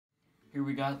Here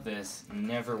we got this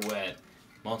never wet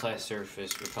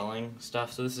multi-surface repelling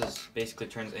stuff. So this is basically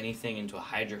turns anything into a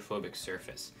hydrophobic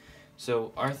surface.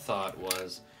 So our thought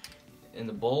was, in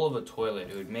the bowl of a toilet,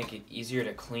 it would make it easier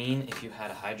to clean if you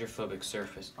had a hydrophobic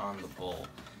surface on the bowl.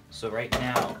 So right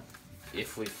now,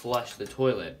 if we flush the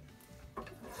toilet,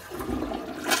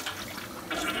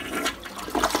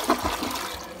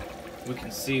 we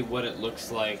can see what it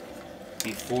looks like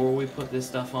before we put this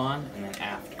stuff on and then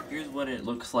after. Here's what it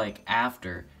looks like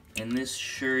after, and this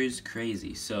sure is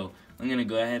crazy. So I'm gonna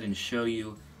go ahead and show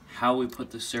you how we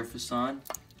put the surface on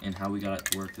and how we got it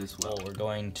to work this well. We're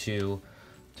going to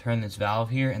turn this valve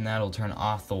here and that'll turn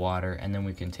off the water, and then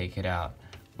we can take it out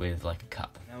with like a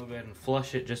cup. Now we'll go ahead and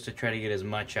flush it just to try to get as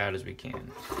much out as we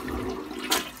can.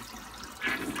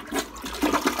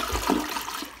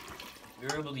 We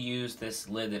were able to use this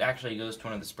lid that actually goes to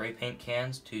one of the spray paint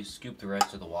cans to scoop the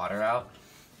rest of the water out,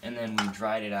 and then we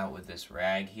dried it out with this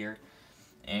rag here,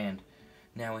 and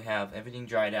now we have everything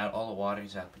dried out, all the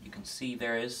water's out, but you can see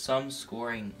there is some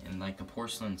scoring and like the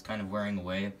porcelain's kind of wearing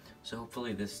away, so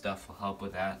hopefully this stuff will help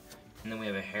with that. And then we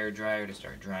have a hair dryer to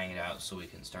start drying it out so we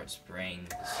can start spraying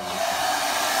the solution.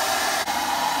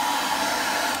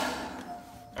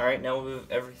 Alright, now we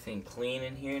have everything clean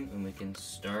in here and we can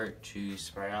start to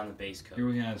spray on the base coat. Here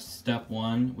we have step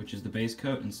 1, which is the base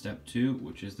coat, and step 2,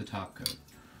 which is the top coat.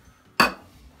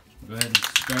 Go ahead and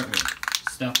start with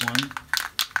step 1,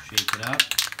 shake it up.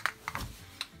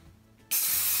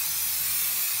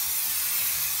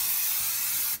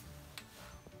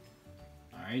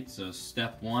 Alright, so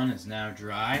step 1 is now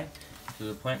dry to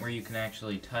the point where you can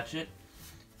actually touch it,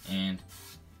 and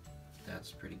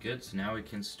that's pretty good. So now we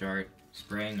can start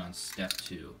spraying on step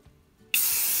 2.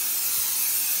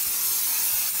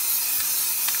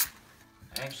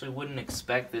 I actually wouldn't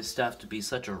expect this stuff to be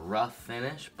such a rough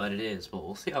finish, but it is. But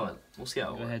we'll see how it works.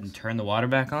 Go ahead and turn the water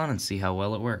back on and see how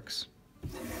well it works.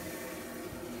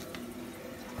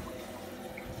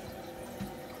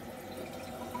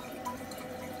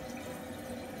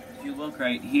 If you look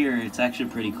right here, it's actually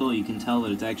pretty cool. You can tell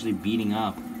that it's actually beating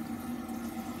up.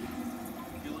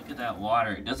 That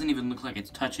water, it doesn't even look like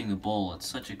it's touching the bowl. It's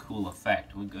such a cool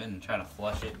effect. We'll go ahead and try to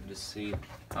flush it and just see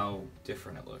how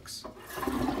different it looks.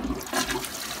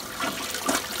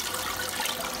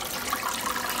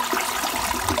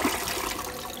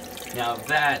 Now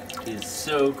that is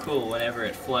so cool whenever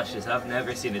it flushes. I've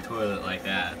never seen a toilet like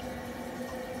that.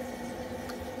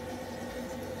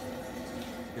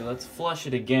 Here, let's flush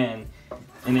it again.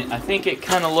 And I think it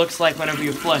kind of looks like whenever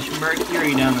you flush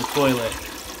mercury down the toilet.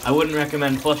 I wouldn't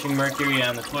recommend flushing mercury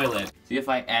down the toilet. See, if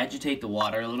I agitate the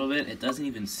water a little bit, it doesn't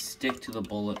even stick to the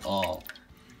bowl at all.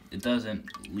 It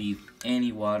doesn't leave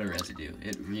any water residue.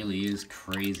 It really is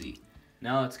crazy.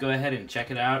 Now let's go ahead and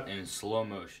check it out in slow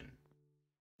motion.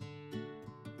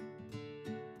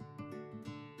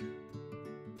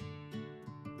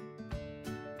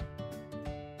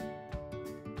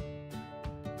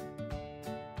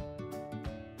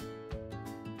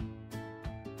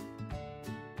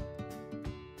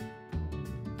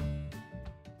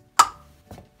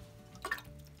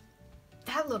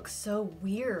 That looks so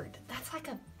weird. That's like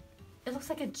it looks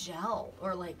like a gel,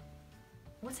 or like,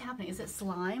 what's happening? Is it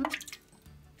slime?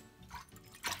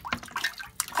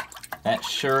 That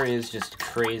sure is just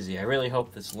crazy. I really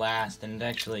hope this lasts and it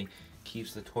actually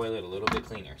keeps the toilet a little bit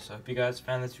cleaner. So I hope you guys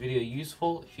found this video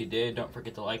useful. If you did, don't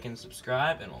forget to like and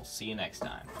subscribe, and we'll see you next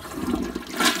time.